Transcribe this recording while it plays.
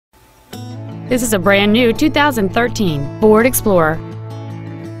This is a brand new 2013 Ford Explorer.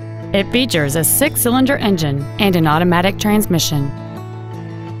 It features a 6-cylinder engine and an automatic transmission.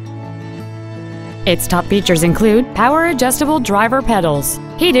 Its top features include power adjustable driver pedals,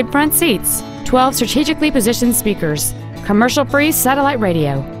 heated front seats, 12 strategically positioned speakers, commercial-free satellite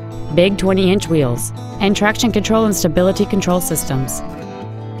radio, big 20-inch wheels, and traction control and stability control systems.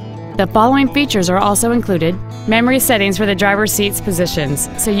 The following features are also included: memory settings for the driver's seat's positions,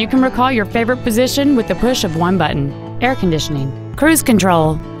 so you can recall your favorite position with the push of one button, air conditioning, cruise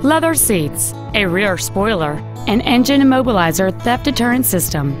control, leather seats, a rear spoiler, an engine immobilizer theft deterrent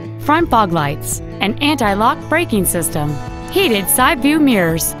system, front fog lights, an anti-lock braking system, heated side view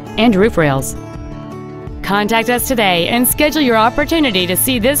mirrors, and roof rails. Contact us today and schedule your opportunity to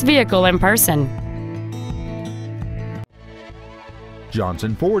see this vehicle in person.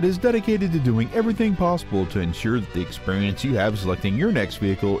 Johnson Ford is dedicated to doing everything possible to ensure that the experience you have selecting your next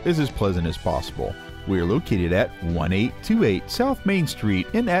vehicle is as pleasant as possible. We are located at 1828 South Main Street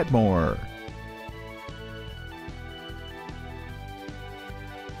in Atmore.